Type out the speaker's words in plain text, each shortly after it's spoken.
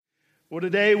Well,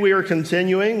 today we are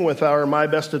continuing with our My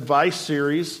Best Advice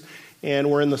series, and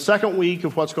we're in the second week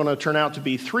of what's going to turn out to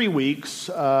be 3 weeks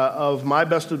of My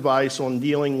Best Advice on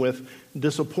dealing with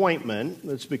disappointment.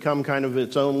 It's become kind of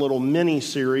its own little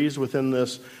mini-series within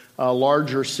this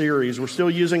larger series. We're still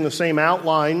using the same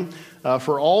outline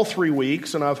for all 3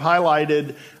 weeks, and I've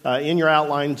highlighted in your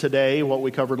outline today what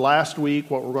we covered last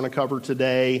week, what we're going to cover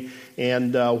today,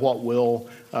 and what we'll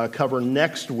cover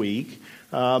next week.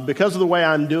 Because of the way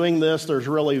I'm doing this, there's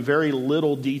really very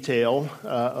little detail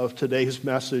of today's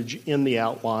message in the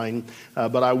outline,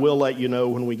 but I will let you know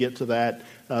when we get to that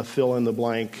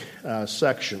fill-in-the-blank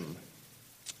section.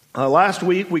 Last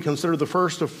week, we considered the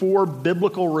first of 4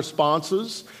 biblical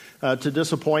responses to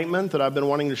disappointment that I've been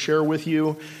wanting to share with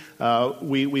you.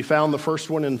 We found the first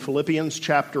one in Philippians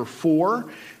chapter 4,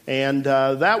 and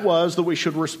that was that we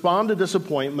should respond to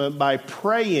disappointment by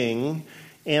praying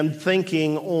and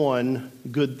thinking on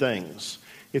good things.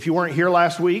 If you weren't here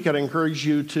last week, I'd encourage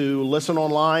you to listen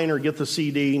online or get the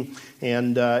CD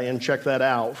and check that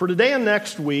out. For today and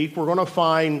next week, we're going to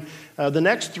find the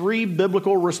next 3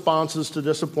 biblical responses to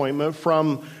disappointment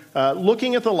from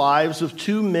looking at the lives of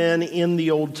 2 men in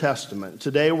the Old Testament.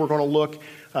 Today, we're going to look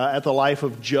at the life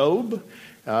of Job,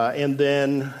 and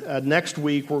then next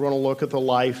week, we're going to look at the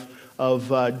life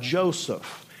of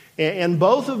Joseph. And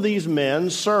both of these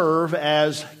men serve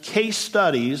as case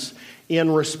studies in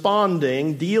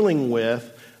responding, dealing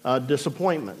with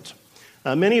disappointment.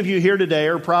 Many of you here today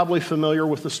are probably familiar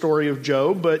with the story of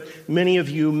Job, but many of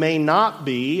you may not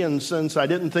be. And since I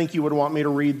didn't think you would want me to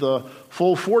read the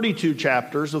full 42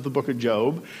 chapters of the book of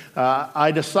Job,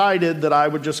 I decided that I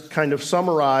would just kind of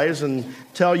summarize and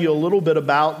tell you a little bit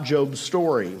about Job's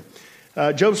story.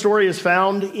 Job's story is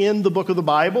found in the book of the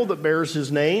Bible that bears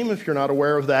his name. If you're not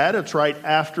aware of that, it's right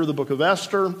after the book of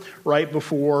Esther, right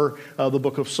before the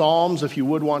book of Psalms. If you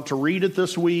would want to read it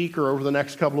this week or over the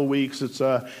next couple of weeks, it's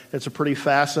a pretty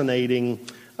fascinating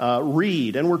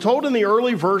read. And we're told in the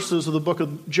early verses of the book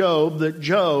of Job that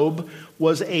Job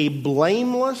was a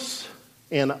blameless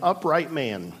and upright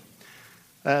man.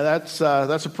 That's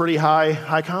a pretty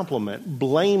high compliment.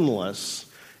 Blameless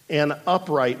and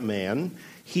upright man.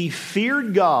 He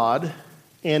feared God,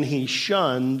 and he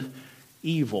shunned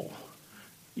evil.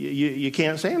 You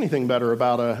can't say anything better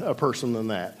about a person than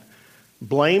that.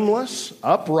 Blameless,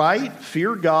 upright,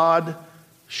 feared God,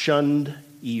 shunned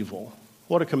evil.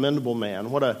 What a commendable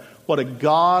man. What a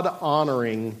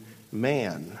God-honoring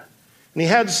man. And he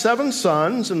had 7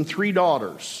 sons and 3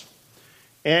 daughters.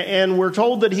 And we're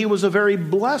told that he was a very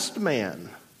blessed man.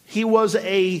 He was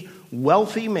a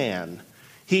wealthy man.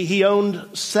 He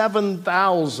owned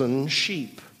 7,000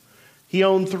 sheep. He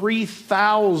owned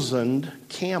 3,000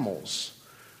 camels,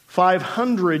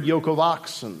 500 yoke of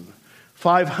oxen,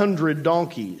 500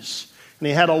 donkeys. And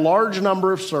he had a large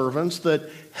number of servants that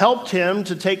helped him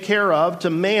to take care of, to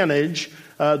manage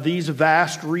these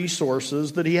vast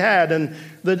resources that he had. And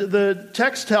the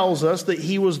text tells us that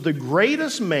he was the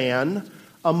greatest man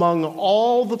among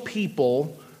all the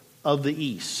people of the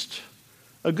East.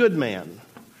 A good man.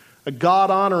 A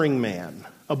God-honoring man,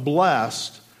 a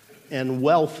blessed and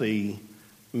wealthy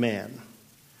man.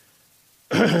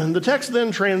 The text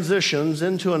then transitions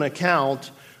into an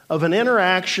account of an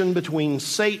interaction between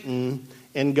Satan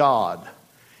and God.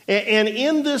 And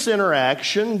in this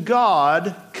interaction,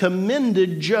 God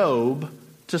commended Job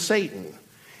to Satan.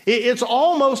 It's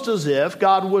almost as if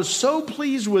God was so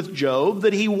pleased with Job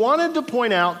that he wanted to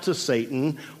point out to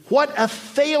Satan what a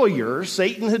failure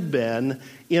Satan had been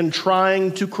in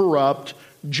trying to corrupt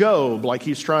Job, like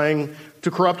he's trying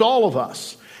to corrupt all of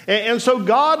us. And so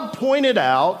God pointed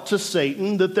out to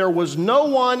Satan that there was no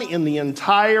one in the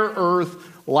entire earth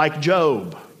like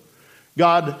Job.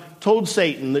 God told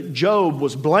Satan that Job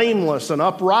was blameless and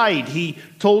upright. He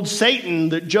told Satan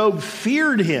that Job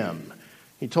feared him.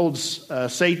 He told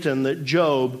Satan that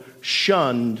Job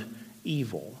shunned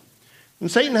evil.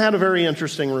 And Satan had a very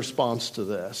interesting response to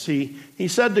this. He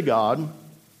said to God,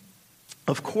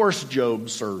 "Of course Job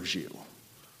serves you.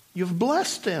 You've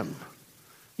blessed him.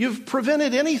 You've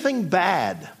prevented anything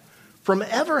bad from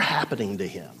ever happening to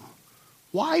him.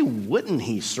 Why wouldn't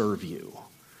he serve you?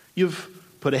 You've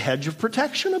put a hedge of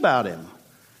protection about him.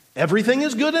 Everything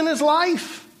is good in his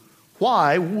life.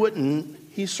 Why wouldn't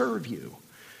he serve you?"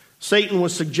 Satan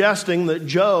was suggesting that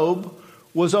Job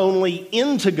was only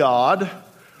into God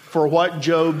for what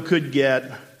Job could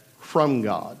get from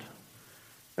God.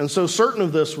 And so certain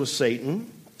of this was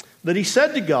Satan, that he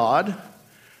said to God,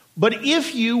 "But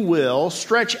if you will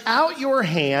stretch out your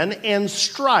hand and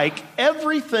strike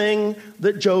everything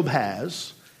that Job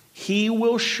has, he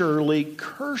will surely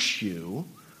curse you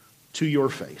to your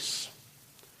face."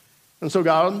 And so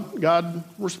God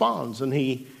responds, and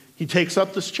he takes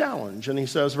up this challenge, and he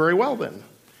says, very well then,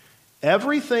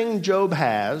 everything Job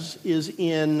has is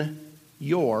in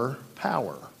your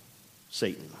power,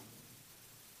 Satan.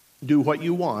 Do what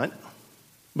you want,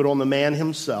 but on the man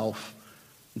himself,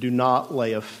 do not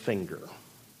lay a finger.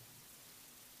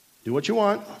 Do what you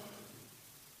want,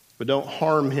 but don't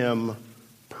harm him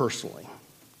personally.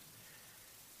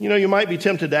 You know, you might be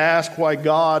tempted to ask why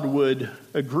God would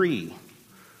agree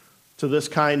to this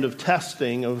kind of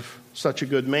testing of such a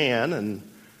good man, and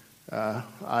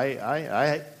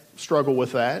I struggle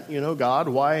with that. You know, God,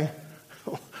 why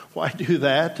do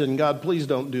that? And God, please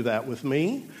don't do that with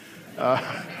me.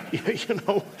 You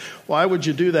know, why would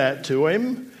you do that to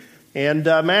him? And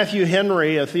Matthew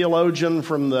Henry, a theologian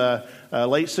from the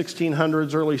late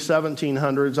 1600s, early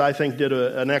 1700s, I think did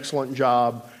an excellent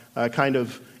job kind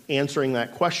of answering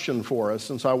that question for us.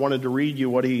 And so I wanted to read you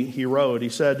what he wrote. He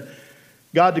said,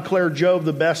 God declared Job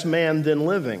the best man then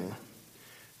living.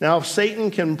 Now, if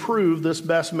Satan can prove this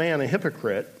best man a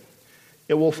hypocrite,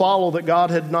 it will follow that God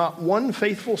had not one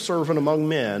faithful servant among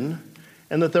men,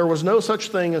 and that there was no such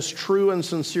thing as true and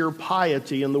sincere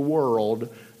piety in the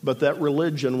world, but that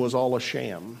religion was all a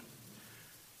sham.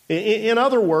 In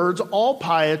other words, all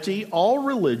piety, all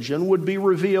religion would be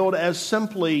revealed as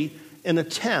simply an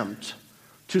attempt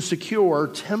to secure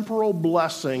temporal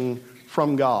blessing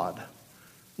from God.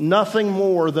 Nothing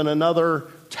more than another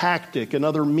tactic,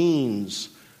 another means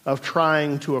of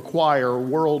trying to acquire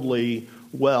worldly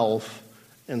wealth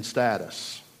and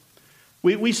status.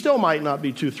 We still might not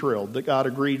be too thrilled that God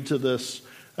agreed to this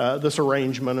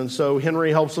arrangement, and so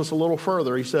Henry helps us a little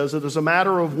further. He says, it is a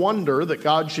matter of wonder that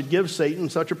God should give Satan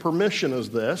such a permission as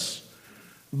this,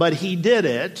 but he did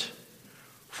it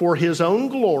for his own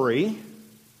glory,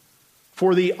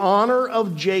 for the honor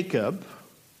of Jacob,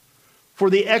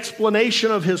 for the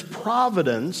explanation of his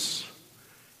providence,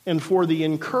 and for the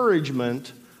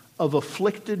encouragement of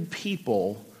afflicted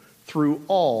people through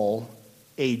all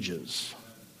ages.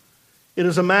 It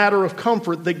is a matter of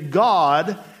comfort that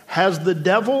God has the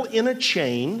devil in a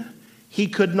chain. He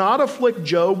could not afflict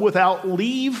Job without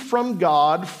leave from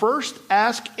God, first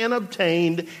asked and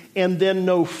obtained, and then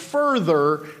no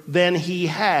further than he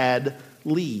had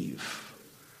leave.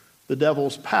 The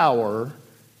devil's power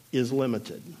is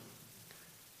limited.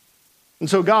 And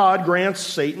so God grants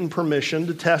Satan permission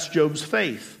to test Job's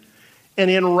faith. And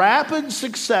in rapid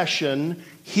succession,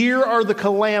 here are the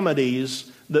calamities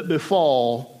that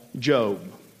befall Job.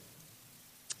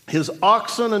 His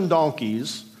oxen and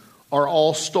donkeys are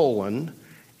all stolen,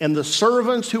 and the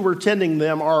servants who were tending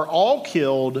them are all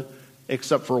killed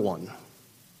except for one.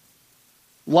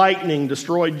 Lightning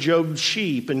destroyed Job's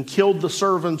sheep and killed the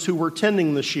servants who were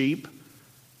tending the sheep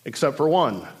except for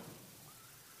one.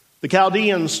 The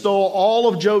Chaldeans stole all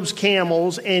of Job's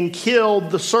camels and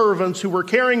killed the servants who were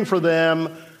caring for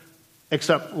them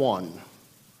except one.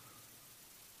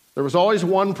 There was always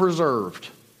one preserved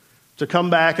to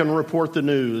come back and report the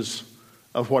news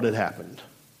of what had happened.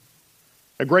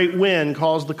 A great wind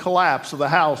caused the collapse of the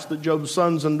house that Job's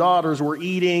sons and daughters were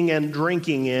eating and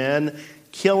drinking in,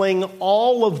 killing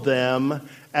all of them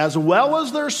as well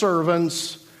as their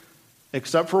servants,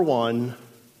 except for one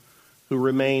who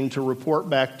remained to report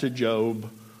back to Job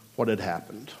what had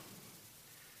happened.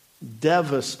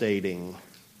 Devastating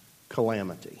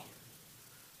calamity.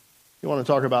 You want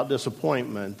to talk about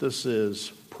disappointment? This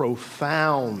is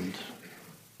profound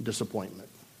disappointment.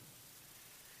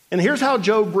 And here's how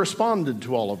Job responded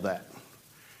to all of that.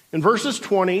 In verses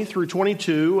 20 through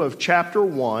 22 of chapter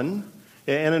 1,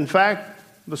 and in fact,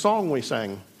 the song we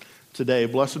sang today,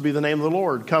 Blessed Be the Name of the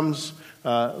Lord, comes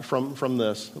from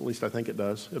this. At least I think it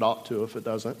does. It ought to if it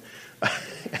doesn't.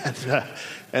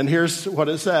 And here's what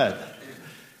it said.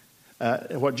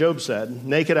 What Job said: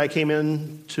 naked I came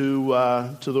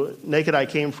naked I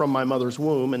came from my mother's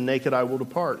womb, and naked I will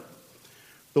depart.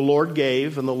 The Lord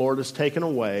gave, and the Lord has taken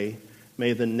away.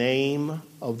 May the name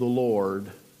of the Lord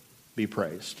be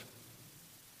praised.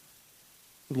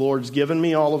 The Lord's given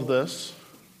me all of this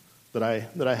that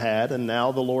I had, and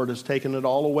now the Lord has taken it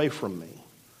all away from me.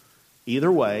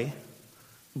 Either way,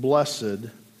 blessed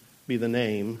be the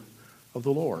name of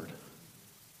the Lord.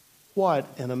 What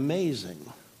an amazing,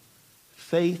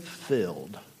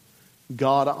 faith-filled,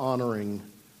 God-honoring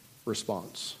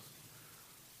response.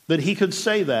 That he could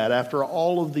say that after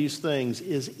all of these things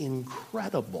is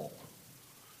incredible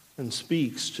and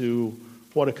speaks to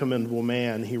what a commendable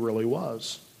man he really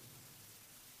was.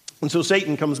 And so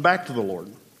Satan comes back to the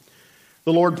Lord.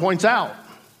 The Lord points out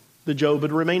that Job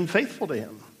had remained faithful to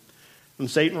him. And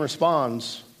Satan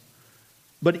responds,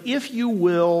 but if you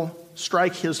will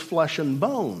strike his flesh and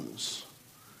bones,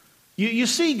 You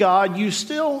see, God, you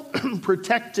still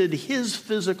protected his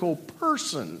physical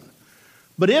person.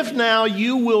 But if now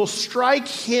you will strike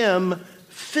him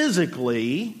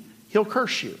physically, he'll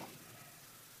curse you.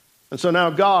 And so now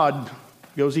God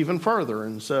goes even further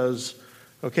and says,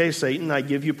 okay, Satan, I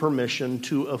give you permission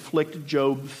to afflict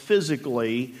Job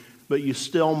physically, but you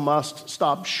still must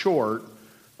stop short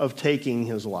of taking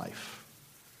his life.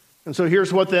 And so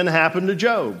here's what then happened to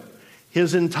Job.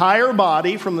 His entire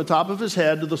body, from the top of his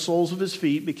head to the soles of his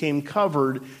feet, became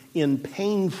covered in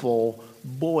painful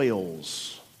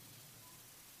boils.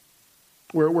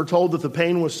 We're told that the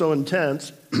pain was so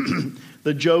intense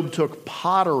that Job took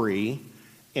pottery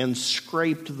and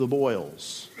scraped the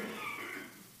boils.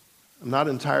 I'm not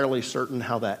entirely certain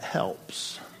how that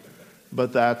helps,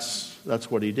 but that's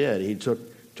what he did. He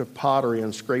took pottery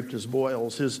and scraped his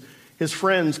boils. His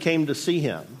friends came to see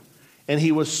him, and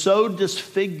he was so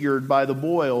disfigured by the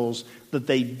boils that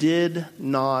they did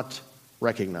not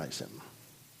recognize him.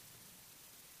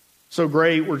 So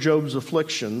great were Job's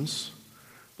afflictions,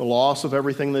 the loss of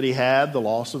everything that he had, the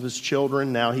loss of his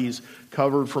children. Now he's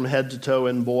covered from head to toe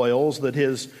in boils, that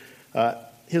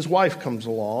his wife comes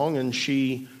along, and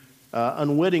she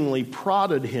unwittingly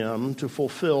prodded him to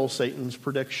fulfill Satan's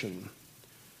prediction.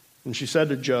 And she said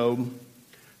to Job,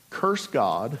 curse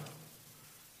God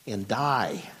and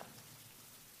die.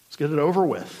 Let's get it over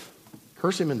with.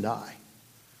 Curse him and die.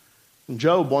 And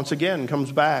Job once again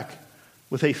comes back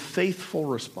with a faithful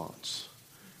response.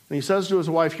 And he says to his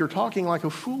wife, you're talking like a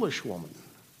foolish woman.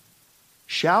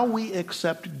 Shall we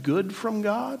accept good from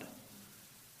God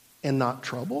and not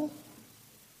trouble?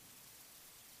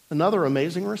 Another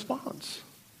amazing response.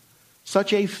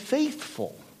 Such a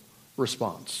faithful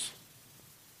response.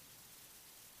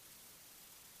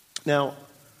 Now,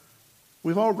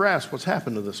 we've all grasped what's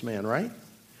happened to this man, right?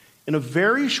 In a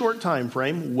very short time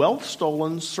frame, wealth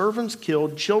stolen, servants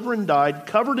killed, children died,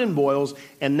 covered in boils,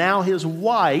 and now his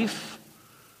wife,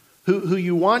 who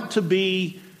you want to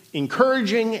be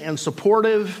encouraging and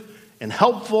supportive and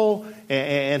helpful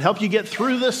and help you get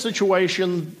through this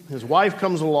situation, his wife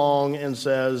comes along and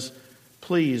says,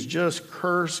 please just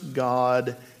curse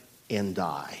God and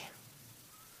die.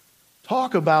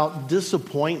 Talk about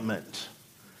disappointment.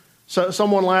 So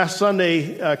someone last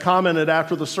Sunday commented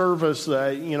after the service,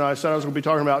 I said I was going to be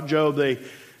talking about Job. They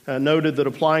noted that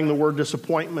applying the word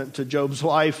disappointment to Job's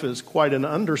life is quite an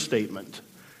understatement.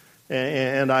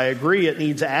 And I agree, it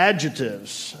needs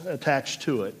adjectives attached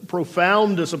to it.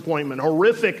 Profound disappointment,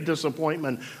 horrific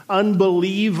disappointment,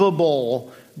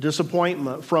 unbelievable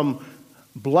disappointment, from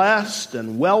blessed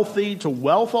and wealthy to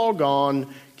wealth all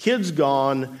gone, kids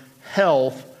gone,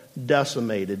 health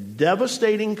decimated,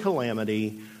 devastating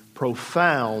calamity,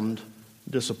 profound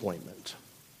disappointment.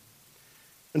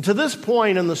 And to this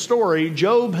point in the story,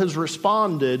 Job has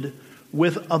responded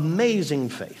with amazing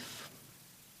faith.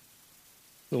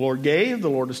 The Lord gave, the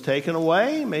Lord has taken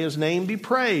away. May his name be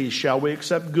praised. Shall we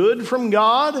accept good from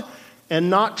God and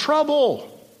not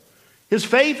trouble? His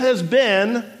faith has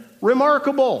been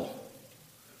remarkable.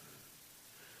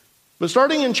 But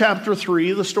starting in chapter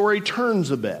 3, the story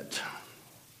turns a bit.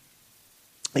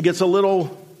 It gets a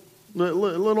little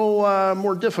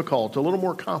more difficult, a little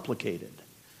more complicated.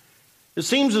 It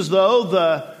seems as though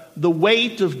the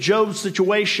weight of Job's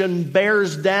situation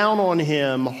bears down on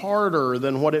him harder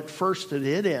than what at first had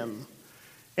hit him.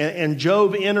 And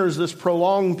Job enters this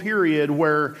prolonged period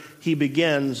where he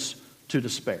begins to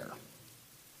despair.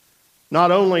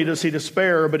 Not only does he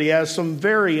despair, but he has some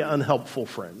very unhelpful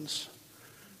friends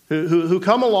who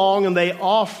come along and they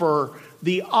offer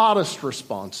the oddest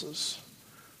responses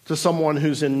to someone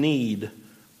who's in need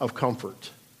of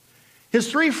comfort. His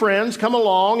three friends come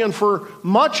along, and for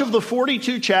much of the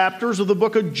 42 chapters of the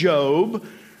book of Job,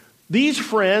 these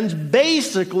friends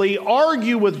basically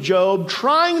argue with Job,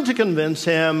 trying to convince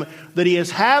him that he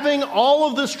is having all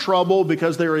of this trouble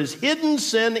because there is hidden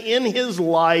sin in his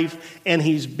life and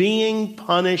he's being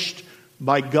punished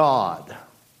by God.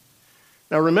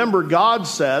 Now remember, God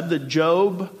said that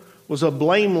Job was a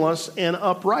blameless and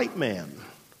upright man.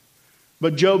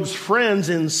 But Job's friends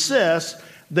insist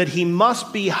that he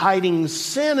must be hiding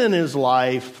sin in his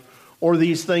life, or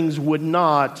these things would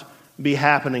not be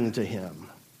happening to him.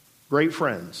 Great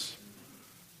friends.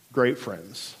 Great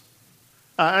friends.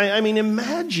 I mean,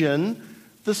 imagine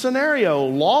the scenario.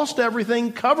 Lost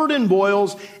everything, covered in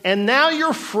boils, and now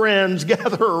your friends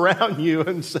gather around you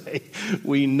and say,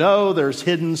 we know there's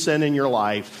hidden sin in your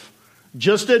life.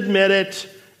 Just admit it,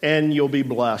 and you'll be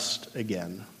blessed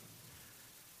again.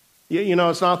 You know,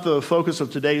 it's not the focus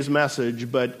of today's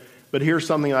message, but here's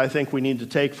something I think we need to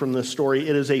take from this story.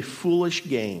 It is a foolish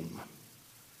game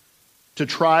to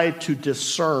try to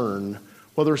discern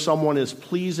whether someone is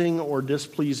pleasing or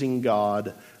displeasing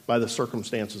God by the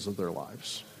circumstances of their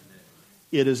lives.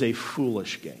 It is a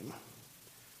foolish game.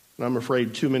 And I'm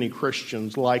afraid too many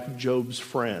Christians, like Job's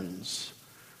friends,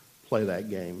 play that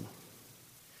game.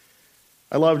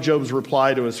 I love Job's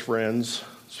reply to his friends.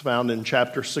 It's found in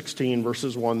chapter 16,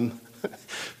 verses 1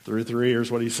 through 3. Here's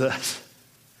what he says.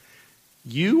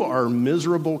 You are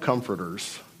miserable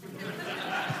comforters.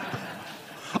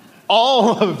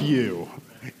 All of you,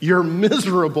 you're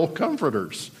miserable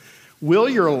comforters. Will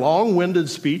your long-winded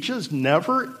speeches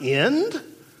never end?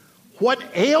 What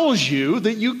ails you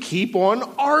that you keep on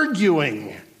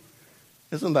arguing?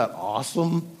 Isn't that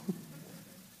awesome?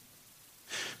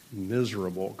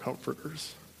 Miserable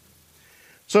comforters.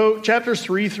 So chapters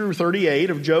 3 through 38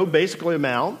 of Job basically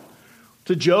amount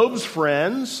to Job's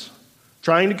friends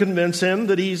trying to convince him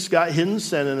that he's got hidden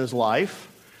sin in his life,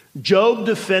 Job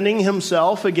defending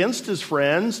himself against his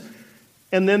friends,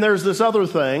 and then there's this other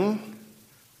thing,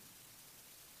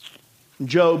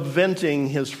 Job venting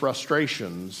his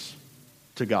frustrations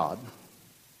to God.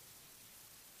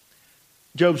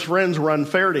 Job's friends were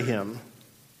unfair to him,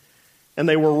 and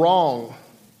they were wrong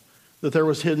that there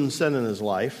was hidden sin in his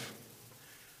life.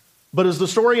 But as the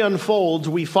story unfolds,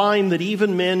 we find that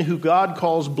even men who God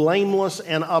calls blameless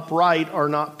and upright are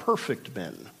not perfect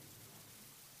men.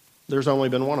 There's only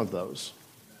been one of those.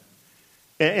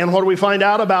 And what we find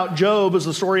out about Job as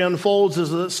the story unfolds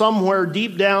is that somewhere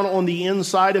deep down on the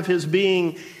inside of his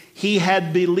being, he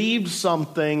had believed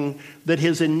something that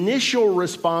his initial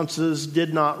responses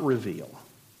did not reveal.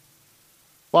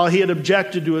 While he had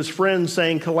objected to his friends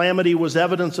saying calamity was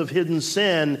evidence of hidden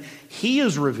sin, he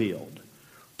is revealed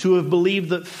to have believed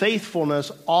that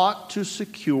faithfulness ought to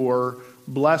secure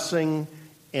blessing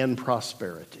and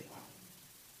prosperity.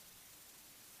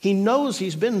 He knows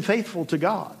he's been faithful to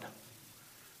God,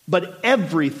 but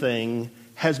everything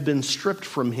has been stripped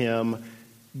from him.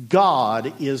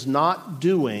 God is not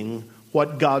doing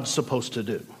what God's supposed to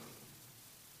do.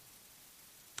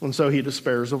 And so he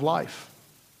despairs of life.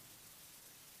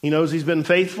 He knows he's been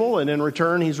faithful, and in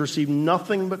return he's received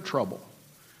nothing but trouble.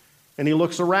 And he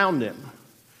looks around him,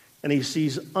 and he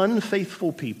sees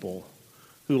unfaithful people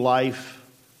who life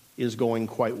is going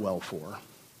quite well for.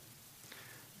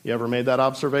 You ever made that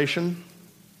observation?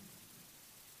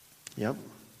 Yep.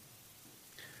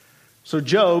 So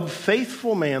Job,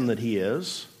 faithful man that he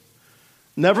is,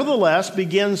 nevertheless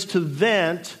begins to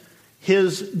vent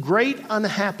his great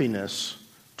unhappiness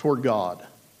toward God.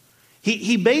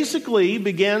 He basically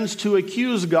begins to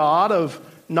accuse God of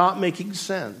not making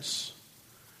sense,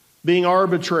 being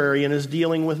arbitrary in his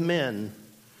dealing with men.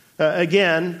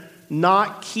 Again,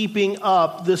 not keeping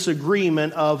up this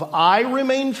agreement of I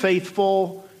remain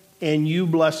faithful and you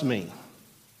bless me.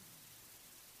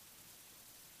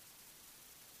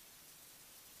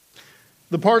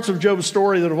 The parts of Job's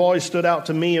story that have always stood out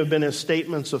to me have been his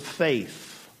statements of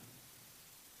faith.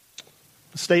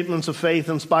 Statements of faith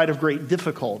in spite of great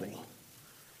difficulty.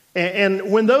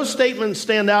 And when those statements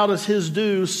stand out as his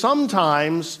due,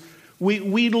 sometimes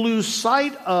we lose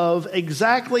sight of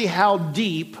exactly how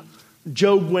deep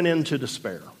Job went into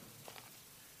despair.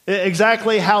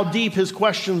 Exactly how deep his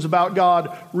questions about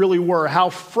God really were. How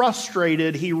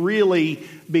frustrated he really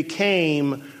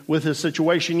became with his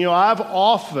situation. You know, I've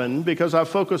often, because I've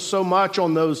focused so much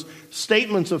on those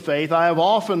statements of faith, I have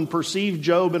often perceived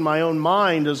Job in my own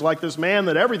mind as like this man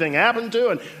that everything happened to,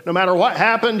 and no matter what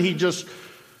happened, he just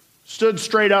stood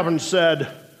straight up and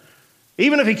said,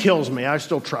 even if he kills me, I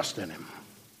still trust in him.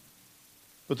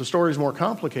 But the story's more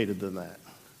complicated than that.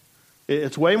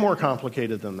 It's way more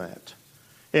complicated than that.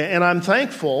 And I'm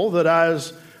thankful that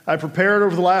as I prepared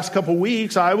over the last couple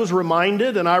weeks, I was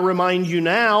reminded, and I remind you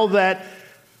now, that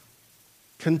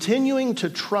continuing to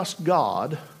trust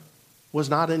God was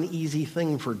not an easy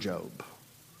thing for Job.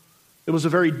 It was a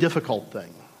very difficult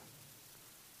thing.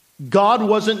 God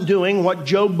wasn't doing what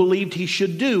Job believed he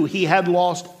should do. He had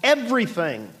lost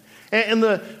everything.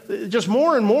 And just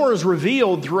more and more is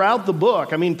revealed throughout the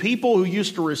book. I mean, people who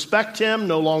used to respect him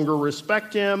no longer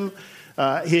respect him.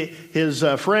 His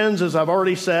friends, as I've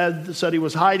already said he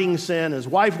was hiding sin. His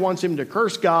wife wants him to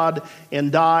curse God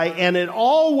and die. And it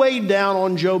all weighed down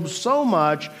on Job so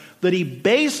much that he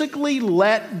basically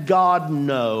let God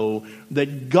know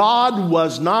that God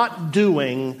was not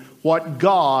doing what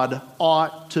God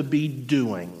ought to be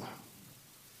doing.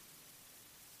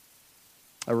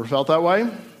 Ever felt that way?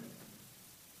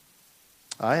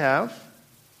 I have.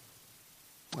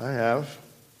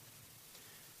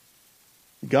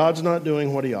 God's not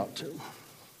doing what he ought to.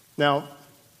 Now,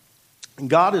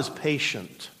 God is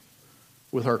patient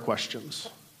with our questions.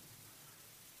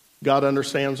 God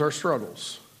understands our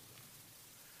struggles.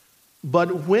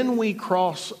 But when we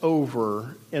cross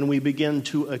over and we begin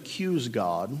to accuse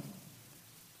God,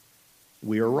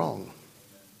 we are wrong.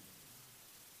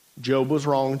 Job was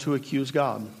wrong to accuse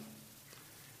God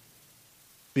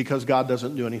because God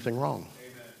doesn't do anything wrong.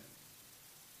 Amen.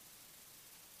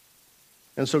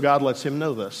 And so God lets him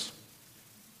know this.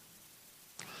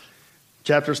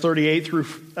 Chapters 38 through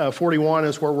 41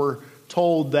 is where we're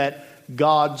told that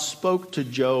God spoke to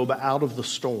Job out of the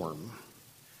storm.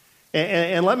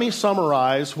 And let me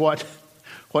summarize what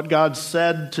God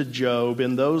said to Job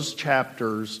in those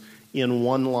chapters in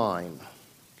one line.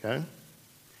 Okay?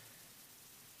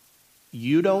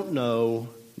 You don't know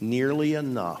nearly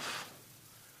enough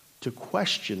to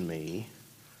question me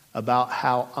about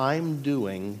how I'm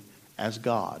doing as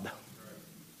God.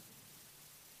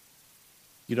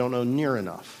 You don't know near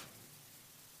enough.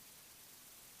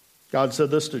 God said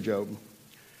this to Job.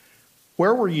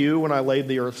 Where were you when I laid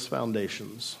the earth's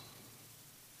foundations?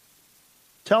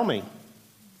 Tell me,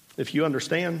 if you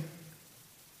understand.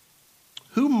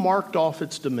 Who marked off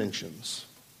its dimensions?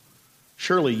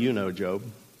 Surely you know, Job.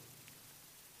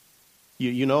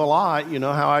 You know a lot. You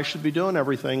know how I should be doing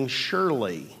everything.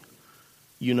 Surely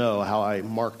you know how I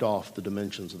marked off the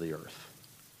dimensions of the earth.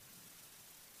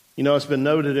 You know, it's been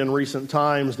noted in recent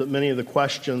times that many of the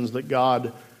questions that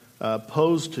God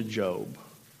posed to Job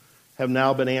have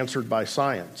now been answered by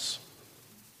science.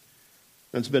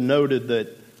 And it's been noted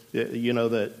that,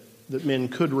 that men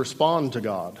could respond to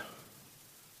God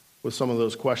with some of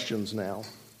those questions now.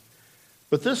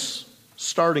 But this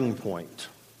starting point,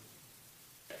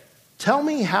 tell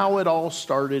me how it all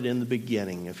started in the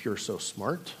beginning, if you're so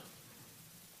smart,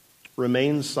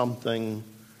 remains something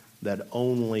that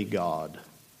only God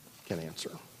can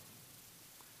answer.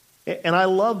 And I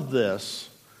love this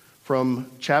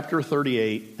from chapter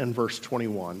 38 and verse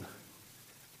 21.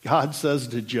 God says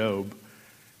to Job,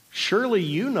 surely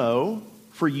you know,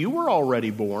 for you were already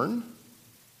born.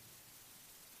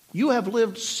 You have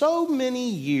lived so many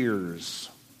years.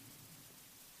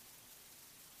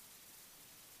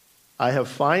 I have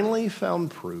finally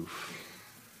found proof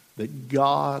that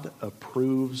God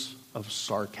approves of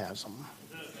sarcasm.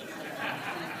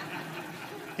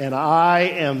 And I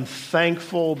am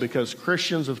thankful because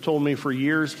Christians have told me for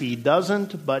years he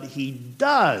doesn't, but he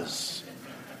does.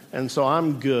 And so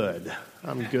I'm good.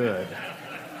 I'm good.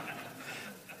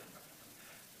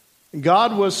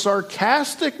 God was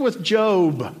sarcastic with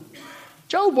Job.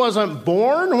 Job wasn't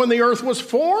born when the earth was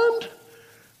formed.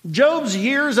 Job's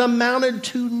years amounted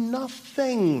to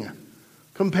nothing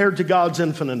compared to God's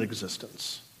infinite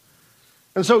existence.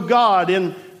 And so God,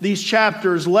 in these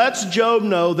chapters, lets Job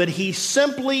know that he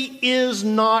simply is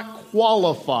not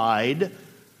qualified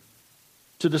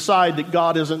to decide that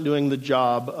God isn't doing the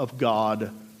job of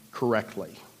God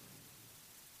correctly.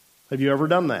 Have you ever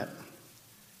done that?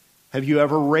 Have you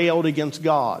ever railed against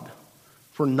God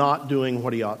for not doing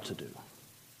what he ought to do?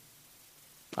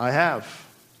 I have.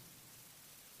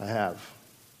 I have.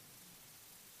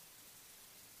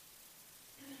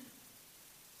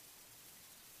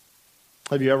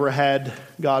 Have you ever had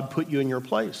God put you in your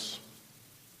place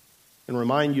and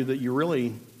remind you that you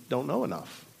really don't know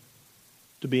enough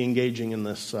to be engaging in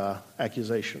this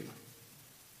accusation?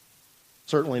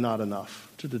 Certainly not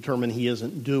enough to determine he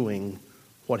isn't doing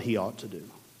what he ought to do.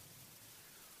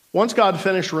 Once God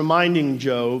finished reminding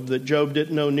Job that Job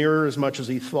didn't know near as much as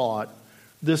he thought,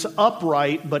 this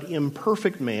upright but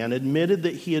imperfect man admitted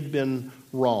that he had been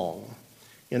wrong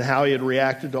in how he had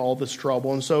reacted to all this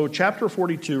trouble. And so chapter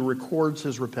 42 records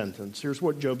his repentance. Here's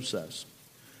what Job says.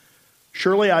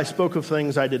 Surely I spoke of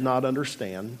things I did not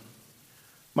understand.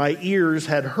 My ears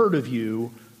had heard of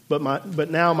you,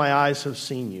 but now my eyes have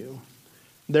seen you.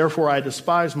 Therefore I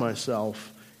despise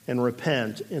myself and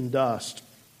repent in dust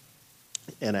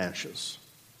and ashes.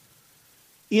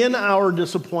 In our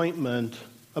disappointment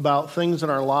about things in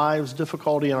our lives,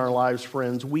 difficulty in our lives,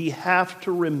 friends, we have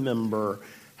to remember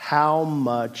how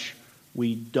much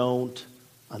we don't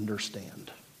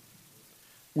understand.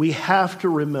 We have to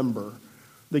remember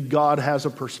that God has a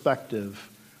perspective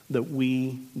that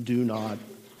we do not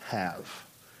have.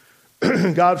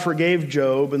 God forgave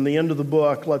Job, and the end of the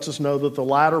book lets us know that the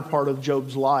latter part of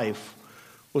Job's life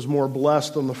was more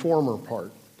blessed than the former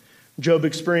part. Job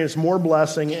experienced more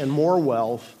blessing and more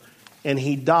wealth, and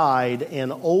he died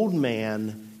an old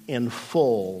man and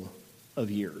full of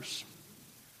years.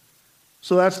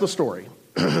 So that's the story.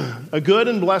 A good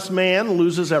and blessed man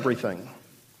loses everything.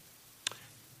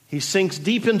 He sinks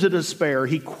deep into despair.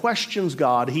 He questions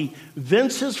God. He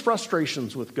vents his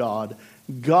frustrations with God.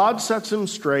 God sets him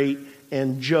straight,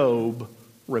 and Job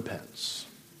repents.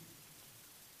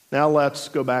 Now let's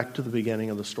go back to the beginning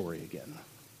of the story again.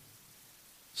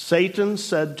 Satan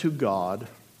said to God,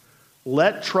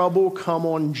 "Let trouble come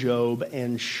on Job,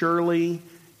 and surely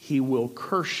he will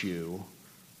curse you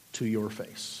to your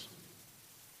face."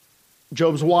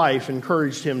 Job's wife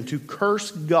encouraged him to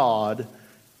curse God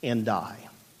and die.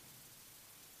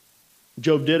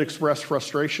 Job did express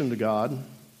frustration to God.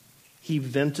 He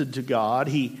vented to God.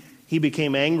 He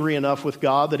became angry enough with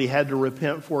God that he had to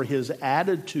repent for his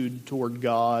attitude toward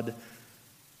God.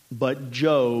 But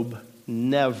Job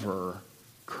never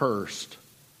cursed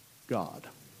God.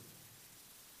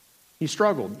 He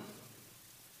struggled.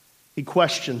 He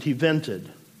questioned. He vented.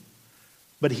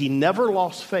 But he never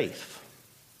lost faith.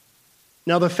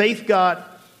 Now, the faith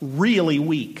got really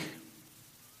weak,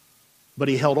 but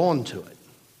he held on to it.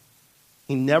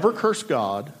 He never cursed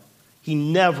God. He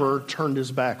never turned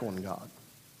his back on God.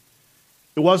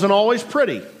 It wasn't always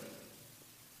pretty.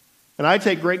 And I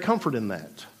take great comfort in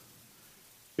that,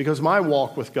 because my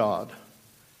walk with God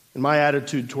and my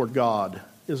attitude toward God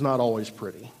is not always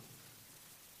pretty.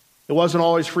 It wasn't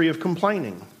always free of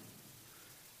complaining.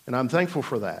 And I'm thankful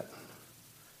for that,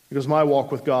 because my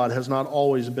walk with God has not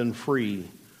always been free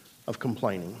of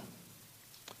complaining.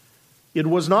 It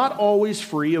was not always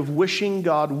free of wishing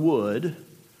God would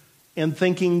and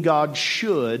thinking God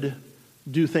should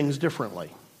do things differently.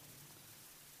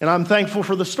 And I'm thankful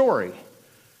for the story,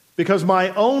 because my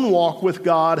own walk with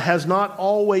God has not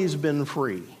always been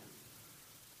free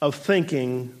of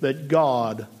thinking that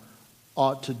God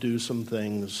ought to do some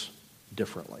things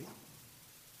differently.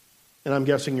 And I'm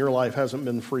guessing your life hasn't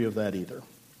been free of that either.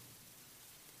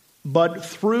 But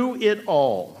through it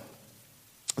all,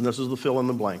 and this is the fill in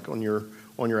the blank on your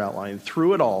outline,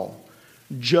 through it all,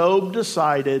 Job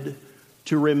decided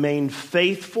to remain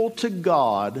faithful to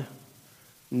God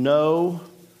no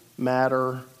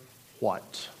matter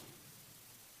what.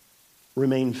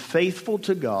 Remain faithful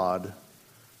to God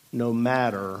no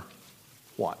matter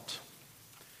what.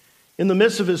 In the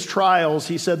midst of his trials,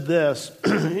 he said this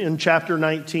in chapter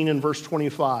 19 and verse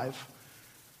 25.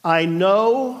 "I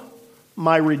know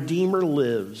my Redeemer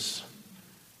lives,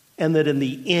 and that in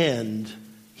the end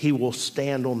he will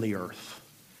stand on the earth.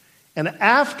 And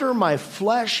after my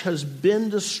flesh has been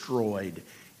destroyed,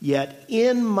 yet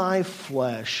in my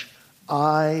flesh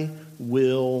I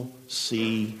will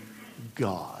see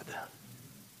God."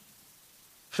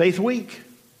 Faith weak,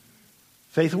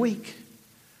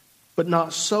 but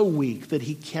not so weak that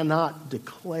he cannot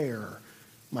declare,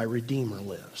 "My Redeemer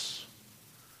lives."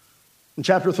 In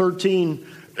chapter 13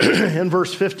 and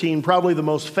verse 15, probably the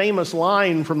most famous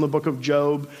line from the book of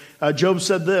Job, Job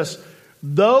said this,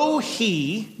 "Though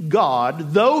he,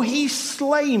 God, though he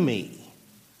slay me,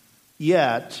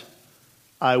 yet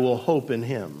I will hope in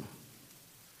him."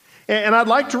 And I'd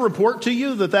like to report to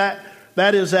you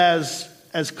that is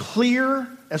as clear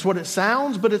as what it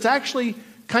sounds, but it's actually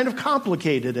kind of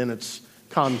complicated in its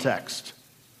context.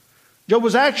 Job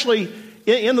was actually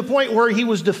in the point where he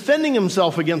was defending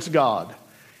himself against God.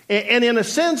 And in a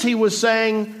sense, he was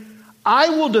saying, I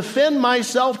will defend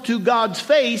myself to God's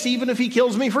face even if he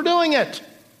kills me for doing it.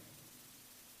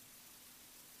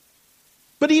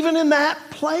 But even in that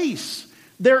place,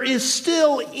 there is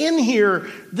still in here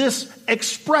this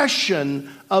expression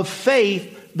of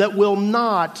faith that will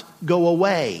not go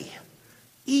away.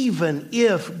 Even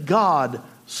if God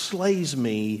slays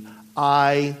me,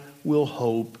 I will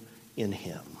hope in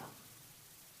him.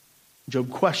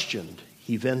 Job questioned,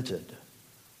 he vented,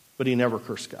 but he never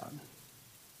cursed God.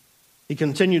 He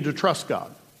continued to trust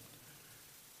God.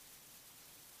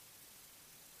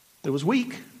 It was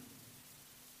weak,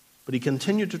 but he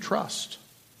continued to trust,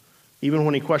 even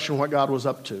when he questioned what God was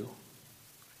up to.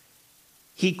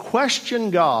 He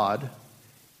questioned God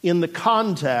in the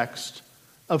context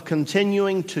of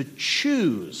continuing to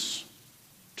choose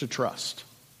to trust,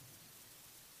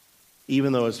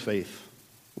 even though his faith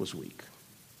was weak.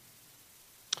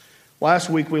 Last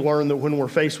week we learned that when we're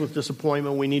faced with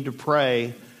disappointment, we need to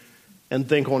pray and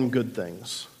think on good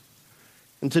things.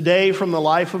 And today, from the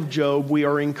life of Job, we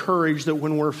are encouraged that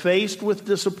when we're faced with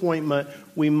disappointment,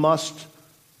 we must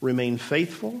remain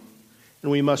faithful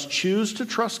and we must choose to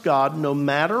trust God no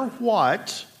matter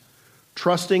what,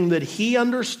 trusting that he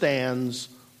understands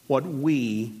what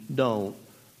we don't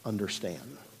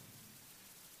understand.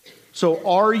 So,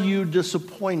 are you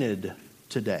disappointed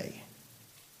today?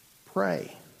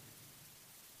 Pray.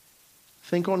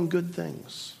 Think on good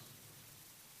things.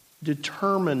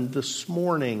 Determine this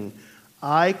morning,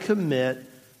 I commit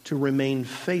to remain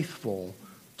faithful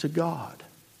to God.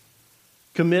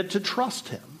 Commit to trust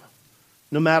him,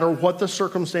 no matter what the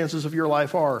circumstances of your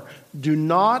life are. Do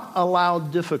not allow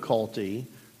difficulty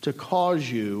to cause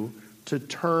you to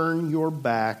turn your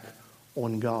back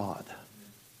on God.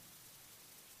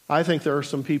 I think there are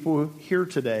some people here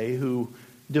today who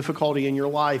difficulty in your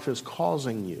life is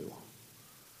causing you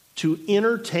to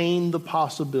entertain the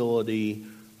possibility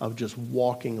of just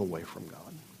walking away from God.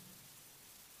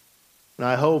 And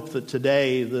I hope that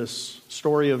today this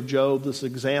story of Job, this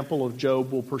example of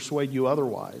Job, will persuade you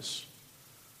otherwise.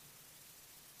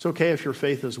 It's okay if your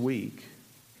faith is weak.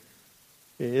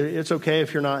 It's okay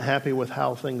if you're not happy with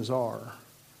how things are.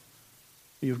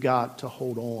 You've got to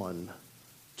hold on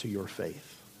to your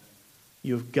faith.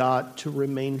 You've got to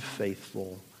remain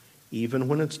faithful even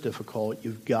when it's difficult.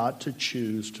 You've got to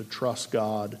choose to trust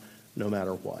God no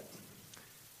matter what.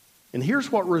 And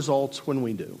here's what results when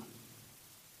we do.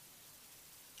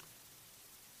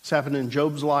 It's happened in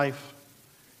Job's life.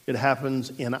 It happens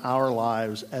in our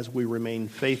lives as we remain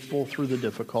faithful through the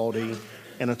difficulty.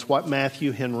 And it's what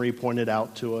Matthew Henry pointed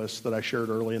out to us that I shared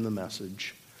early in the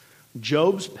message.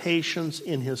 Job's patience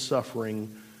in his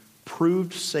suffering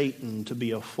proved Satan to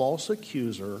be a false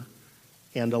accuser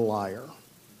and a liar.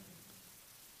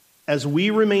 As we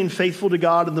remain faithful to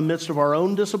God in the midst of our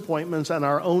own disappointments and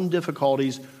our own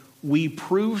difficulties, we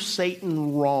prove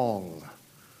Satan wrong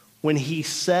when he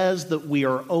says that we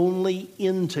are only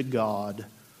into God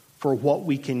for what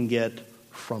we can get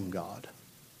from God.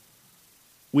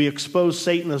 We expose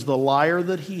Satan as the liar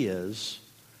that he is,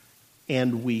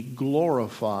 and we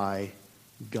glorify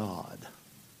God.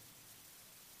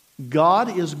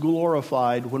 God is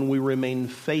glorified when we remain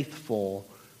faithful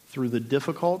through the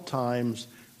difficult times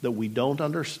that we don't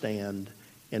understand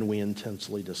and we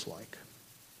intensely dislike.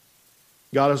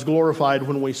 God is glorified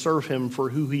when we serve him for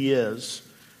who he is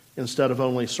instead of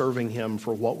only serving him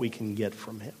for what we can get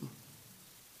from him.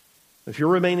 If you're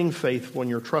remaining faithful and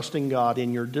you're trusting God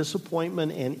in your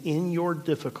disappointment and in your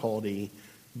difficulty,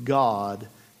 God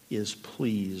is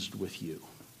pleased with you.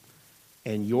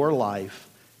 And your life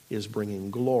is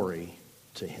bringing glory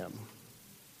to him.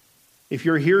 If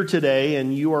you're here today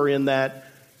and you are in that,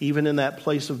 even in that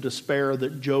place of despair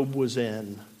that Job was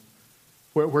in,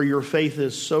 where your faith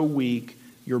is so weak,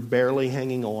 you're barely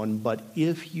hanging on, but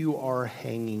if you are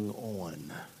hanging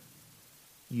on,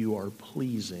 you are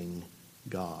pleasing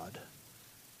God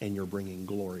and you're bringing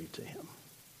glory to him.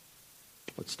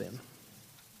 Let's stand.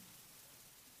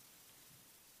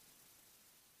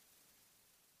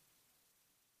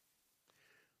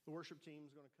 The worship team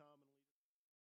is going to come.